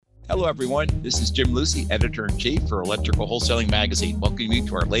Hello, everyone. This is Jim Lucy, Editor-in-Chief for Electrical Wholesaling Magazine. Welcoming you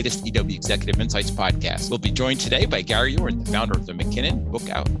to our latest EW Executive Insights podcast. We'll be joined today by Gary Orn, the founder of the McKinnon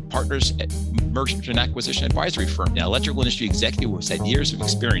Bookout Partners Merger and Acquisition Advisory Firm, an electrical industry executive who has had years of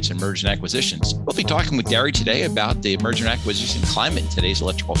experience in merger and acquisitions. We'll be talking with Gary today about the merger and acquisition climate in today's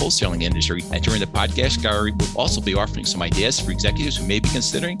electrical wholesaling industry. And during the podcast, Gary will also be offering some ideas for executives who may be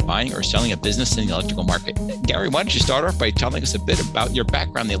considering buying or selling a business in the electrical market. Gary, why don't you start off by telling us a bit about your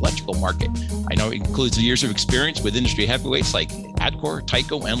background in the electrical market? I know it includes years of experience with industry heavyweights like Atkore,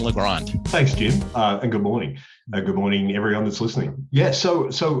 Tyco, and Legrand. Thanks, Jim, and good morning. Good morning, everyone that's listening. Yeah, so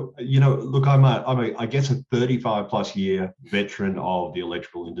look, I'm I guess a 35 plus year veteran of the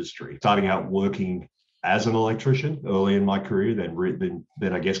electrical industry. Starting out working as an electrician early in my career,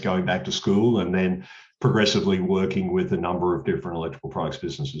 then I guess going back to school, and then progressively working with a number of different electrical products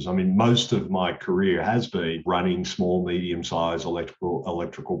businesses. I mean, most of my career has been running small, medium-sized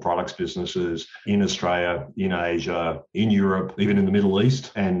electrical products businesses in Australia, in Asia, in Europe, even in the Middle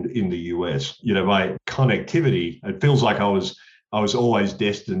East, and in the US. My connectivity, it feels like I was always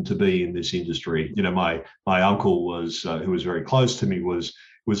destined to be in this industry. My uncle was, who was very close to me, was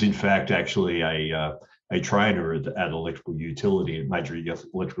in fact actually a trainer at electrical utility, at major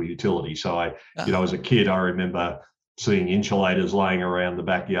electrical utility. So as a kid, I remember seeing insulators laying around the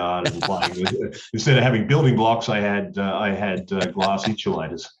backyard and playing with. Instead of having building blocks, I had glass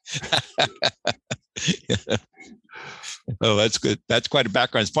insulators. Oh, that's good. That's quite a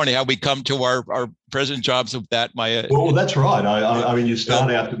background. It's funny how we come to our present jobs with that. Well, that's right. I mean, you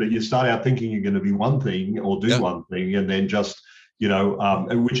start out thinking you're going to be one thing or do one thing, and then just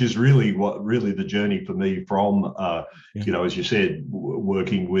which is really the journey for me from, as you said,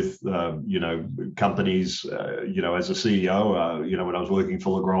 working with, companies, as a CEO, when I was working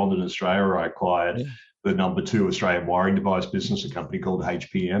for Legrand in Australia, I acquired the number 2 Australian wiring device business, a company called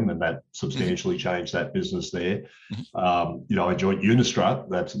HPM, and that substantially changed that business there. I joined Unistrut.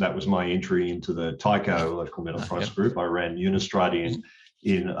 That was my entry into the Tyco Electrical Metal Products Group. I ran Unistrut in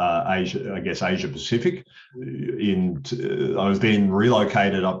Asia, I guess Asia Pacific. I was then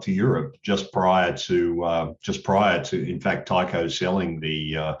relocated up to Europe just prior to in fact Tyco selling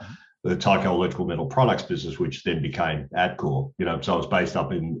the Tyco Electrical Metal Products business, which then became Atkore. So I was based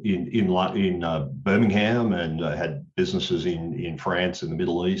up in Birmingham, and had businesses in France and the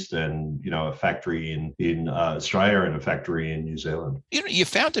Middle East, and a factory in Australia and a factory in New Zealand. You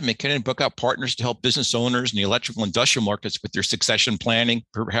founded McKinnon Bookout Partners to help business owners in the electrical industrial markets with their succession planning,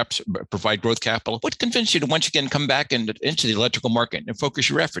 perhaps provide growth capital. What convinced you to once again come back into the electrical market and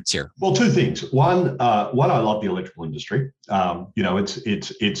focus your efforts here? Well, 2 things. One, I love the electrical industry.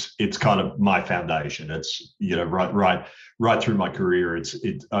 It's kind of my foundation. It's right through my career.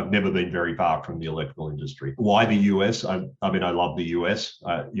 I've never been very far from the electrical industry. Why the US? I love the US.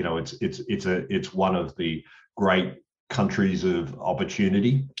 It's one of the great countries of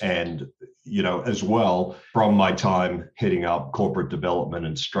opportunity, and as well, from my time heading up corporate development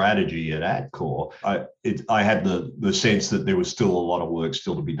and strategy at Atkore, I had the sense that there was still a lot of work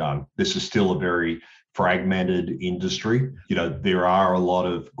still to be done. This is still a very fragmented industry. There are a lot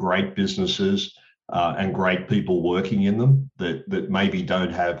of great businesses and great people working in them that maybe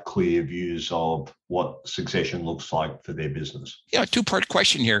don't have clear views of what succession looks like for their business. Yeah, 2-part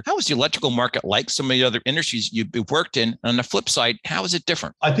question here. How is the electrical market like some of the other industries you've worked in? On the flip side, how is it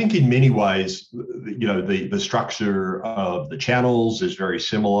different? I think in many ways, the structure of the channels is very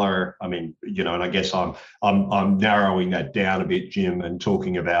similar. I mean, and I guess I'm narrowing that down a bit, Jim, and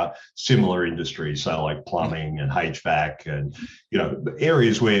talking about similar industries, so like plumbing and HVAC, and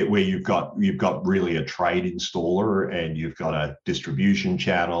areas where you've got really a trade installer, and you've got a distribution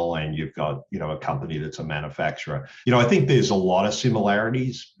channel, and you've got a company that's a manufacturer. I think there's a lot of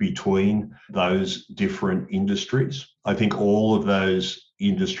similarities between those different industries. I think all of those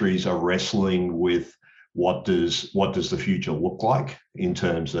industries are wrestling with what does the future look like in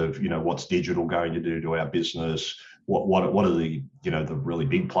terms of what's digital going to do to our business. What are the the really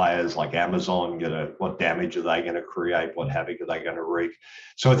big players like Amazon, what damage are they going to create? What havoc are they going to wreak?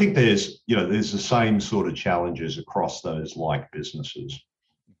 So I think there's the same sort of challenges across those like businesses.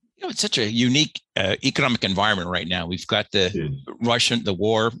 It's such a unique economic environment right now. We've got the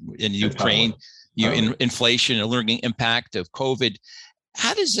war in Ukraine, inflation, and lingering impact of COVID.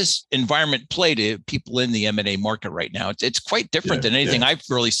 How does this environment play to people in the M&A market right now? It's quite different than anything I've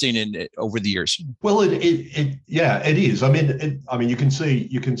really seen in over the years. Well, it is. I mean, you can see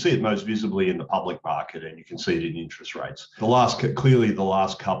it most visibly in the public market, and you can see it in interest rates. The last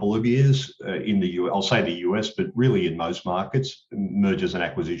couple of years in the US, I'll say the US, but really in most markets, mergers and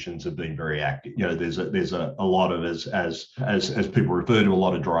acquisitions have been very active. There's a lot of, as people refer to, a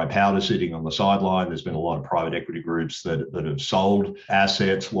lot of dry powder sitting on the sideline. There's been a lot of private equity groups that have sold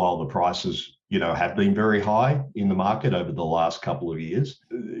assets while the prices have been very high in the market over the last couple of years.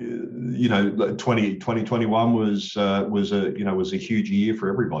 2021 was a huge year for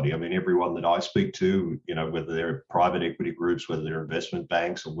everybody. I mean, everyone that I speak to, whether they're private equity groups, whether they're investment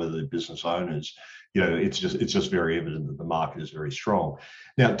banks, or whether they're business owners, it's just very evident that the market is very strong.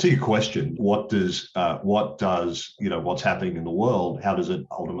 Now, to your question, what's happening in the world, how does it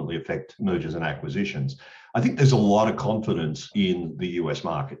ultimately affect mergers and acquisitions? I think there's a lot of confidence in the US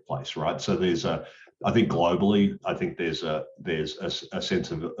marketplace, right? So I think globally, there's a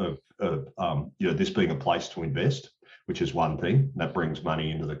sense of this being a place to invest, which is one thing that brings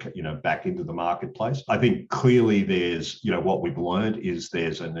money into back into the marketplace. I think clearly there's what we've learned is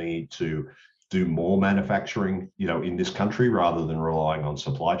there's a need to do more manufacturing in this country rather than relying on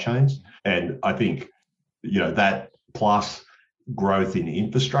supply chains, and I think that plus growth in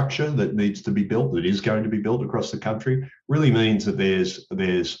infrastructure that needs to be built, that is going to be built across the country, really means that there's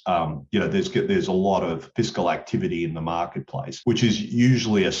a lot of fiscal activity in the marketplace, which is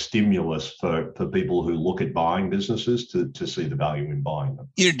usually a stimulus for people who look at buying businesses to see the value in buying them.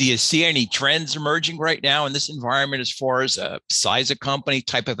 Do you see any trends emerging right now in this environment as far as size of company,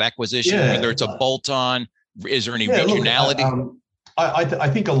 type of acquisition, whether it's a bolt-on? Is there any regionality? Look, I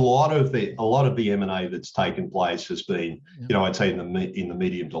think a lot of the M&A that's taken place has been, I'd say in the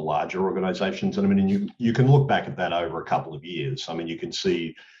medium to larger organizations. And I mean, you can look back at that over a couple of years. I mean, you can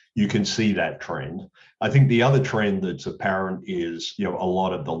see that trend. I think the other trend that's apparent is, a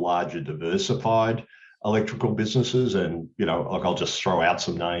lot of the larger diversified electrical businesses, and I'll just throw out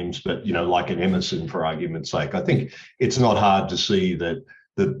some names, but like an Emerson, for argument's sake. I think it's not hard to see that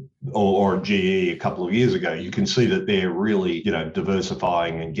or GE a couple of years ago, you can see that they're really,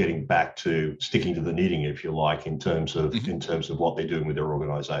 diversifying and getting back to sticking to the knitting, if you like, in terms of what they're doing with their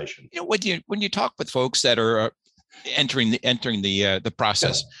organization. When you talk with folks that are entering the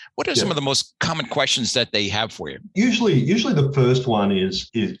process, what are some of the most common questions that they have for you? Usually the first one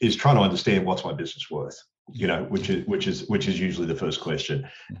is trying to understand what's my business worth. Which is usually the first question,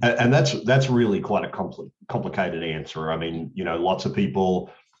 and that's really quite a complicated answer. I mean, lots of people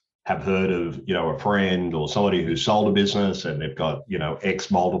have heard of a friend or somebody who sold a business and they've got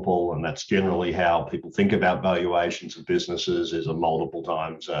X multiple, and that's generally how people think about valuations of businesses, is a multiple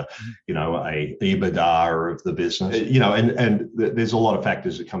times a EBITDA of the business. And there's a lot of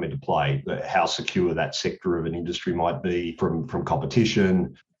factors that come into play. How secure that sector of an industry might be from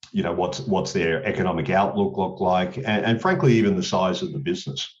competition. What's their economic outlook look like, and frankly, even the size of the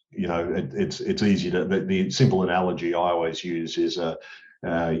business. It's easy to. The simple analogy I always use is a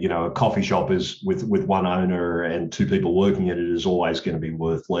coffee shop is with one owner and two people working at it is always going to be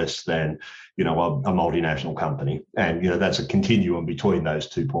worth less than a multinational company, and that's a continuum between those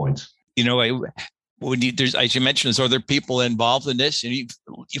 2 points. As you mentioned, there's other people involved in this, and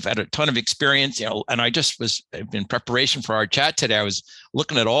you've had a ton of experience. And I just was in preparation for our chat today. I was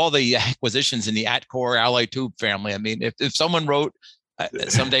looking at all the acquisitions in the Atkore Alloy Tube family. I mean, if someone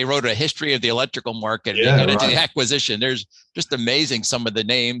someday wrote a history of the electrical market and get into the acquisition, there's just amazing some of the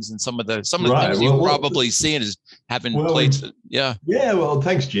names and some of the things you've probably seen as having plates. Well,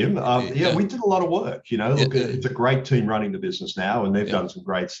 thanks, Jim. We did a lot of work. Look, it's a great team running the business now, and they've done some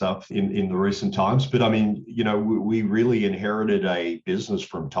great stuff in the recent times. But I mean, we really inherited a business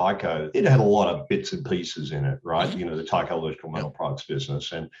from Tyco. It had a lot of bits and pieces in it, right? The Tyco Electrical Metal Products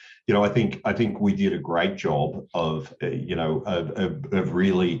business, and I think we did a great job of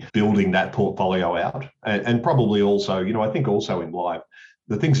really building that portfolio out, and probably also, I think also in life,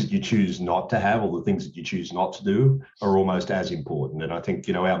 the things that you choose not to have or the things that you choose not to do are almost as important. And I think,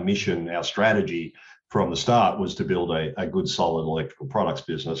 our mission, our strategy from the start was to build a good, solid electrical products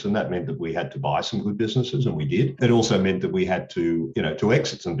business. And that meant that we had to buy some good businesses, and we did. It also meant that we had to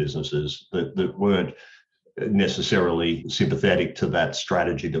exit some businesses that weren't necessarily sympathetic to that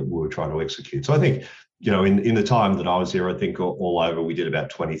strategy that we were trying to execute. So I think, in the time that I was there, I think all over we did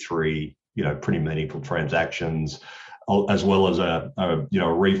about 23, pretty meaningful transactions, as well as a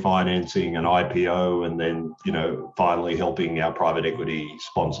refinancing, an IPO, and then finally helping our private equity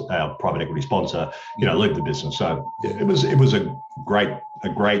sponsor leave the business. So it was a great a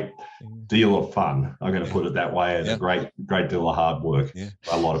great deal of fun. I'm going to put it that way, and a great deal of hard work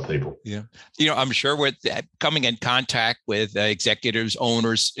by a lot of people. Yeah. I'm sure with coming in contact with executives,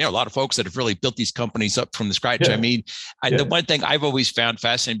 owners, a lot of folks that have really built these companies up from the scratch. Yeah. I mean, the one thing I've always found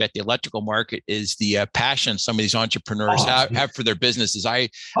fascinating about the electrical market is the passion some of these entrepreneurs have for their businesses.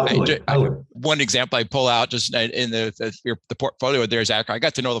 One example I pull out just in the portfolio there, Zach, I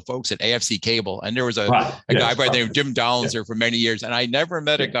got to know the folks at AFC Cable, and there was a guy by the name of Jim Dollins there for many years, and I never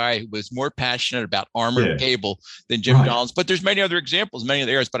met a guy who was more passionate about armored cable than Jim Dollins. But there's many other examples, many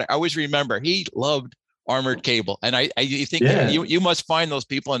other areas, but I always remember he loved armored cable, and I think you must find those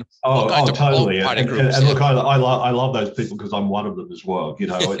people in all kinds of totally. And look, I love those people because I'm one of them as well.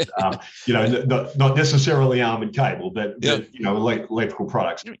 Not necessarily armored cable, but electrical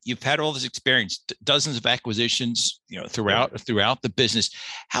products. You've had all this experience, dozens of acquisitions, throughout the business.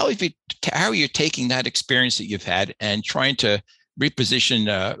 How are you taking that experience that you've had and trying to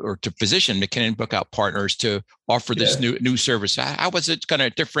reposition or to position McKinnon Bookout Partners to offer this new service? How was it going to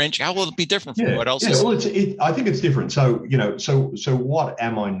differentiate? How will it be different from what else? Well, I think it's different. So so what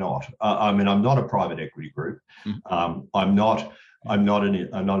am I not? I'm not a private equity group. Mm-hmm. I'm not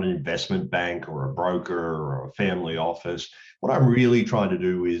an investment bank or a broker or a family office. What I'm really trying to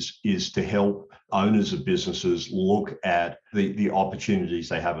do is to help owners of businesses look at the opportunities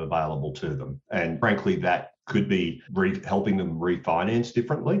they have available to them. And frankly, that could be helping them refinance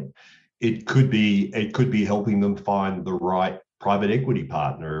differently. It could be helping them find the right private equity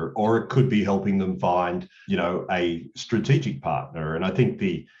partner, or it could be helping them find, a strategic partner. And I think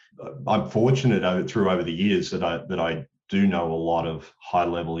I'm fortunate over the years that I do know a lot of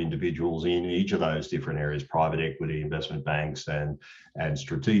high-level individuals in each of those different areas: private equity, investment banks, and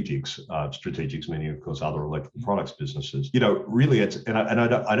strategics. Strategics meaning, of course, other electrical products businesses. Really,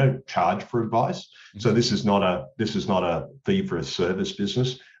 I don't charge for advice. So this is not a fee for a service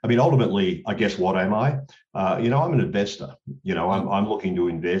business. I mean, ultimately, I guess, what am I? I'm an investor. I'm looking to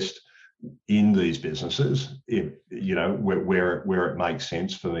invest in these businesses, where it makes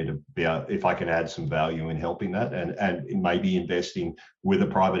sense for me to be able, if I can add some value in helping that, and maybe investing with a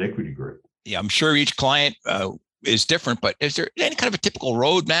private equity group. Yeah, I'm sure each client is different, but is there any kind of a typical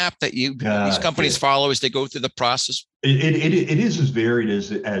roadmap that these companies follow as they go through the process? It is as varied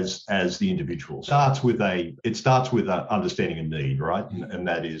as the individual. It starts with understanding a need, right? And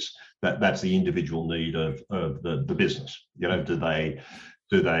that's the individual need of the business.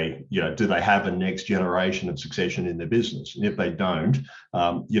 Do they have a next generation of succession in their business? And if they don't,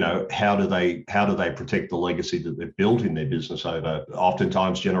 how do they protect the legacy that they've built in their business over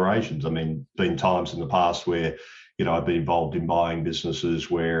oftentimes generations? I mean, been times in the past where, I've been involved in buying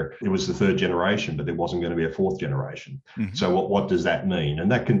businesses where it was the third generation, but there wasn't going to be a fourth generation. Mm-hmm. So what does that mean?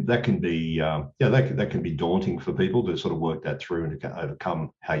 And that can be that can be daunting for people to sort of work that through and to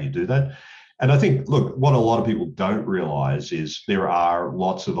overcome how you do that. And I think, look, what a lot of people don't realize is there are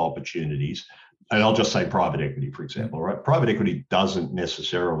lots of opportunities. And I'll just say private equity, for example, right? Private equity doesn't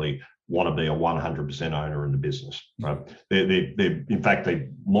necessarily want to be a 100% owner in the business, right? In fact, they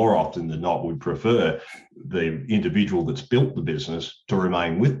more often than not would prefer the individual that's built the business to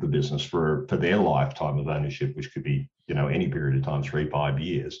remain with the business for their lifetime of ownership, which could be, any period of time, 3-5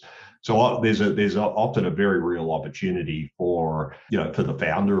 years. So there's often a very real opportunity for the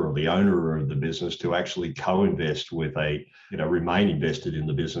founder or the owner of the business to actually co-invest with remain invested in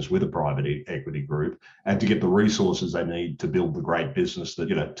the business with a private equity group, and to get the resources they need to build the great business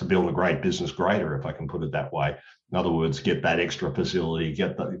to build a great business greater, if I can put it that way. In other words, get that extra facility,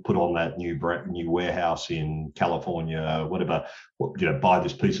 put on that new warehouse in California, whatever, buy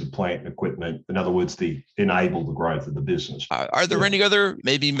this piece of plant and equipment. In other words, enable the growth of the business. Are there any other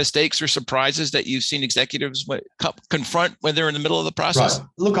maybe mistakes or surprises that you've seen executives confront when they're in the middle of the process? Right.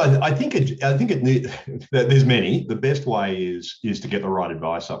 Look, I think there's many. The best way is to get the right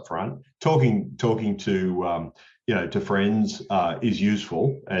advice up front. Talking to friends is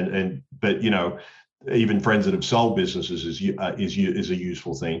useful, but even friends that have sold businesses is a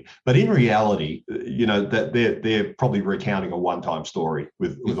useful thing. But in reality, that they're probably recounting a one-time story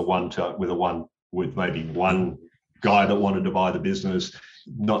with maybe one guy that wanted to buy the business.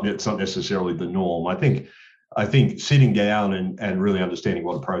 It's not necessarily the norm. I think sitting down and really understanding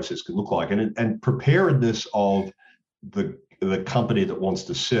what a process could look like, and preparedness of the company that wants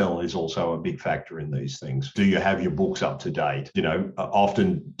to sell is also a big factor in these things. Do you have your books up to date?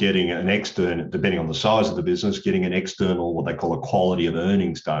 Often getting an external, depending on the size of the business, getting an external, what they call a quality of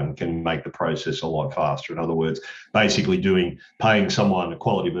earnings done, can make the process a lot faster. In other words, basically paying someone a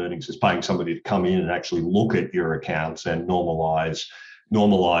quality of earnings is paying somebody to come in and actually look at your accounts and normalize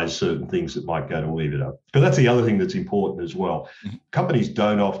normalize certain things that might go to EBITDA. But that's the other thing that's important as well. Companies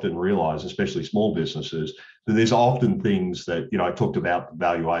don't often realize, especially small businesses, that there's often things that, I talked about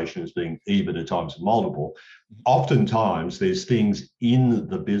valuation as being EBITDA times a multiple. Oftentimes there's things in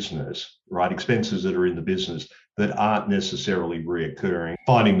the business, right? Expenses that are in the business that aren't necessarily reoccurring.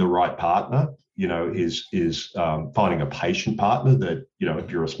 Finding the right partner, is finding a patient partner that,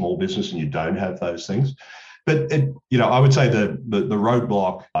 if you're a small business and you don't have those things. But I would say the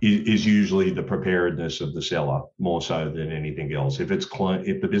roadblock is usually the preparedness of the seller more so than anything else. If it's clean,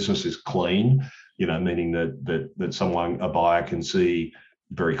 if the business is clean, meaning that a buyer can see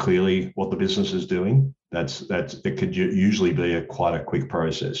very clearly what the business is doing, it could usually be quite a quick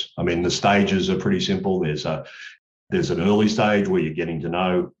process. I mean, the stages are pretty simple. There's an early stage where you're getting to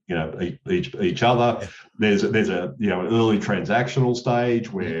know, each other. There's an early transactional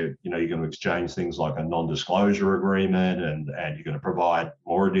stage where, you're going to exchange things like a non-disclosure agreement and you're going to provide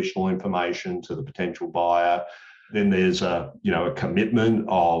more additional information to the potential buyer. Then there's a commitment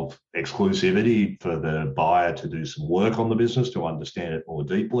of exclusivity for the buyer to do some work on the business to understand it more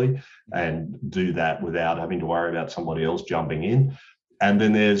deeply and do that without having to worry about somebody else jumping in. And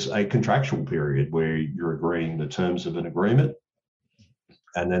then there's a contractual period where you're agreeing the terms of an agreement.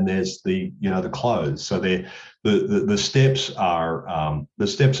 And then there's the close. So the steps are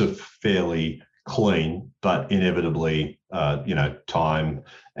fairly clean, but inevitably, time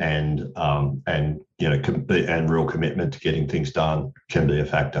and real commitment to getting things done can be a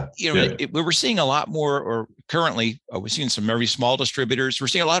factor. We're seeing a lot more, or currently we're seeing some very small distributors. We're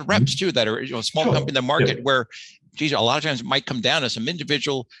seeing a lot of reps too that are small company in the market where, geez, a lot of times it might come down to some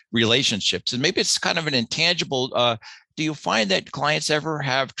individual relationships, and maybe it's kind of an intangible. Do you find that clients ever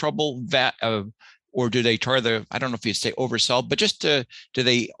have trouble or do they try I don't know if you'd say oversell, but just do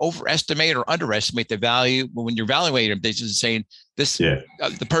they overestimate or underestimate the value when you're evaluating a business and saying this,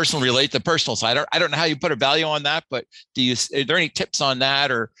 the personal side? I don't know how you put a value on that, but are there any tips on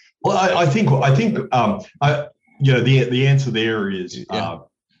that? Or well, I think the answer there is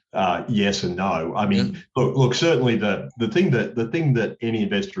yes and no. I mean, look, certainly the thing that any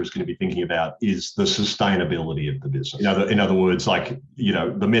investor is going to be thinking about is the sustainability of the business. In other words,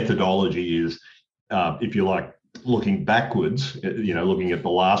 the methodology is, if you like, looking backwards, looking at the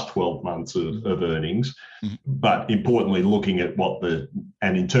last 12 months of earnings, but importantly, looking at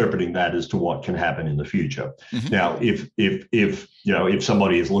and interpreting that as to what can happen in the future. Now, if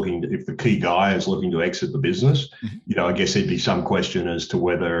somebody is if the key guy is looking to exit the business, I guess there'd be some question as to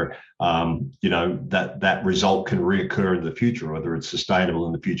whether, that result can reoccur in the future, whether it's sustainable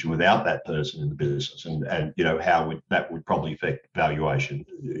in the future without that person in the business, and how that would probably affect valuation.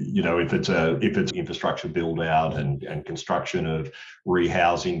 If it's infrastructure build out and construction of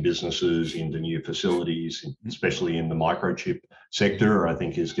rehousing businesses into new facilities, especially in the microchip sector, I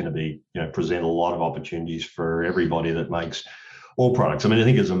think is going to be, present a lot of opportunities for everybody that makes all products. I mean, I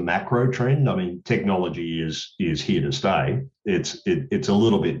think as a macro trend, technology is here to stay. It's a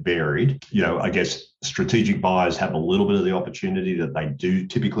little bit varied. I guess strategic buyers have a little bit of the opportunity that they do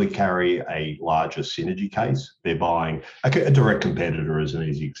typically carry a larger synergy case. They're buying a direct competitor as an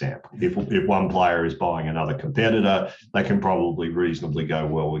easy example. If one player is buying another competitor, they can probably reasonably go,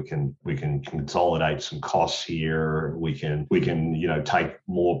 well, we can consolidate some costs here. We can take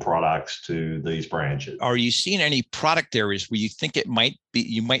more products to these branches. Are you seeing any product areas where you think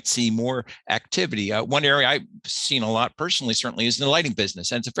you might see more activity? One area I've seen a lot personally, certainly, is in the lighting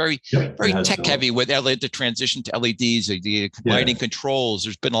business, and it's a very tech heavy with the transition to LEDs, the lighting controls.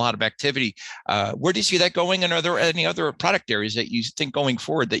 There's been a lot of activity. Where do you see that going? And are there any other product areas that you think going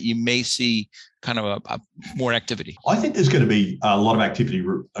forward that you may see kind of a more activity? I think there's going to be a lot of activity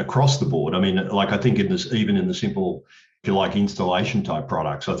across the board. I think even in the simple, if you like, installation type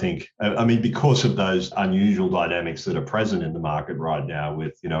products, because of those unusual dynamics that are present in the market right now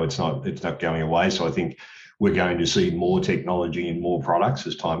with, it's not going away. So I think we're going to see more technology and more products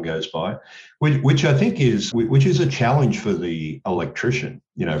as time goes by, which I think is a challenge for the electrician.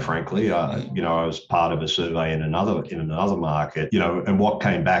 Frankly, I was part of a survey in another market, and what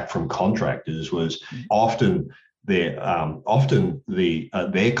came back from contractors was often their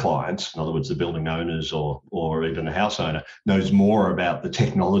clients, in other words, the building owners or even the house owner, knows more about the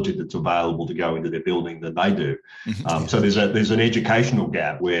technology that's available to go into their building than they do. So there's an educational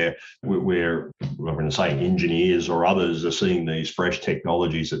gap where I'm going to say engineers or others are seeing these fresh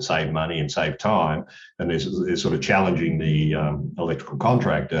technologies that save money and save time, and they're sort of challenging the electrical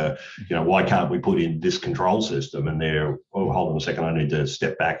contractor. Why can't we put in this control system? And they're, hold on a second, I need to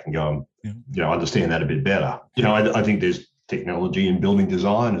step back and go, understand that a bit better. I think there's technology in building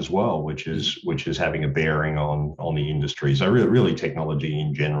design as well, which is having a bearing on the industry. So really technology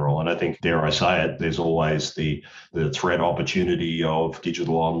in general. And I think, dare I say it, there's always the threat opportunity of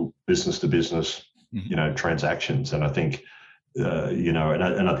digital on business to business, transactions. And I think,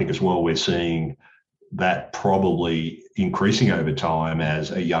 and I think as well, we're seeing that probably increasing over time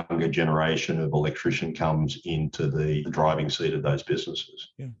as a younger generation of electrician comes into the driving seat of those businesses.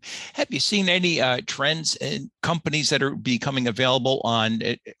 Yeah. Have you seen any trends in companies that are becoming available on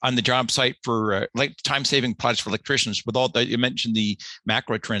the job site for time-saving products for electricians? With all that, you mentioned the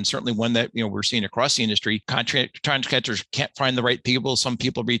macro trend, certainly one that we're seeing across the industry. Contractors can't find the right people. Some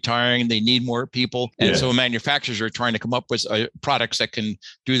people are retiring. They need more people, and so manufacturers are trying to come up with products that can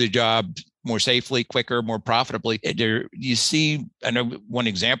do the job more safely, quicker, more profitably. You see, I know one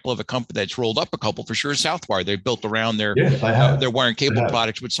example of a company that's rolled up a couple for sure is Southwire. They've built around their wire and cable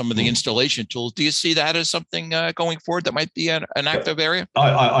products with some of the installation tools. Do you see that as something going forward that might be an active area?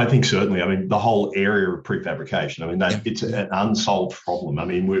 I think certainly. I mean, the whole area of prefabrication. I mean, it's an unsolved problem. I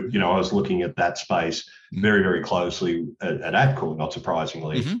mean, I was looking at that space very, very closely at Adcore, not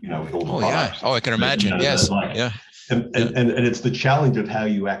surprisingly. With all the products. I can imagine. Yes. And it's the challenge of how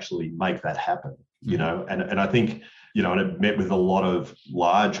you actually make that happen, and I think, and I met with a lot of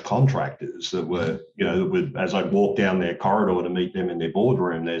large contractors that were, as I walked down their corridor to meet them in their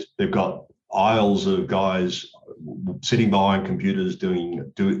boardroom, they've got aisles of guys sitting behind computers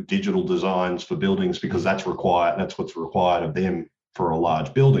doing digital designs for buildings because that's what's required of them for a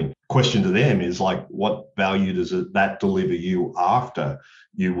large building. Question to them is like, what value does that deliver you after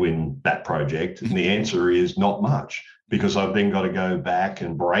you win that project? And the answer is not much, because I've then got to go back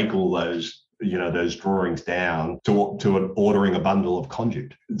and break all those, those drawings down to ordering a bundle of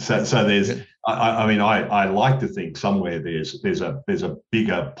conduit. So there's, I like to think somewhere there's a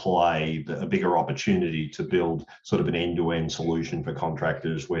bigger play, a bigger opportunity to build sort of an end-to-end solution for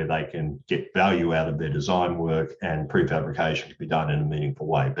contractors where they can get value out of their design work and prefabrication can be done in a meaningful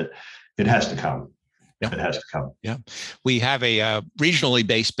way. But it has to come. It has to come. Yeah. We have a regionally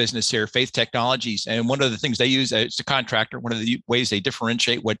based business here, Faith Technologies. And one of the things they use as a contractor, one of the ways they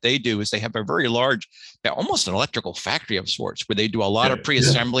differentiate what they do is they have a very large, almost an electrical factory of sorts, where they do a lot of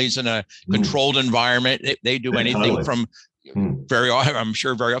pre-assemblies in a controlled environment. They do anything from I'm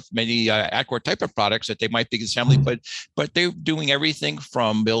sure very often many Adcore type of products that they might be assembly, but they're doing everything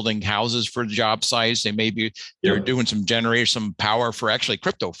from building houses for job sites. They're doing some generators, some power for actually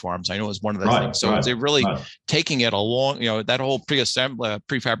crypto farms. I know is one of the things. So they're really taking it along. That whole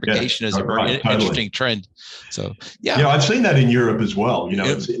prefabrication is a very interesting trend. So I've seen that in Europe as well.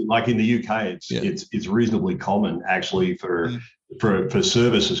 It's like in the UK, it's reasonably common actually for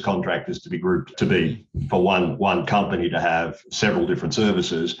services contractors to be grouped, for one company to have several different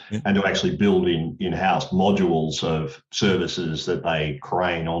services and to actually build in-house modules of services that they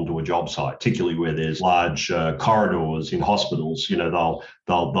crane onto a job site, particularly where there's large corridors in hospitals. They'll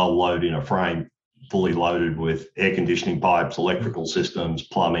load in a frame fully loaded with air conditioning pipes, electrical systems,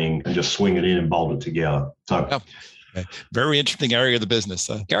 plumbing, and just swing it in and bolt it together. So. Very interesting area of the business.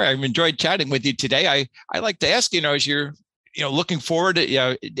 Gary, I've enjoyed chatting with you today. I like to ask, as you're looking forward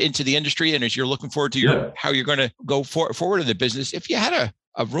into the industry, and as you're looking forward to how you're going to go forward in the business, if you had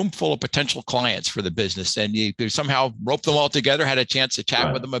a room full of potential clients for the business and you could somehow rope them all together, had a chance to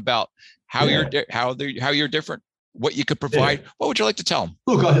chat with them about how you're different, what you could provide, what would you like to tell them?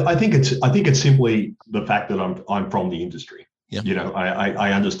 Look, I think it's simply the fact that I'm from the industry.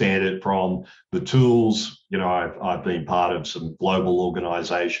 I understand it from the tools. I've been part of some global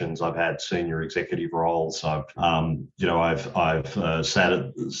organizations. I've had senior executive roles. I've sat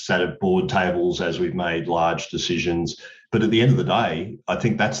at board tables as we've made large decisions. But at the end of the day, I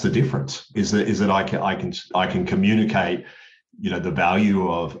think that's the difference. Is that I can communicate the value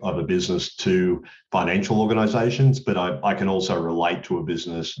of a business to financial organizations, but I can also relate to a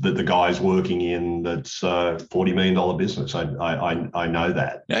business that the guy's working in that's a $40 million business. I know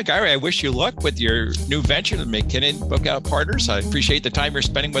that. Yeah, Gary, I wish you luck with your new venture, the McKinnon Bookout Partners. I appreciate the time you're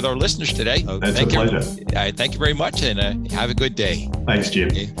spending with our listeners today. That's a pleasure. Thank you very much, and have a good day. Thanks,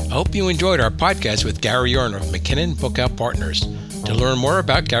 Jim. I hope you enjoyed our podcast with Gary Yorn of McKinnon Bookout Partners. To learn more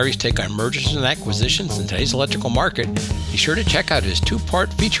about Gary's take on mergers and acquisitions in today's electrical market, be sure to check out his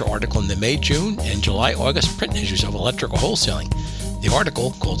two-part feature article in the May, June, and July-August print issues of Electrical Wholesaling. The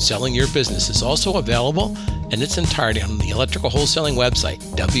article, called Selling Your Business, is also available in its entirety on the Electrical Wholesaling website,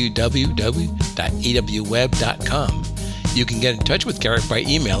 www.ewweb.com. You can get in touch with Gary by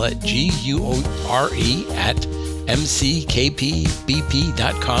email at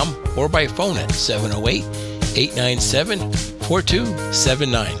gure@mckpbp.com or by phone at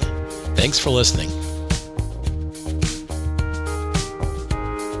 708-897-4279. Thanks for listening.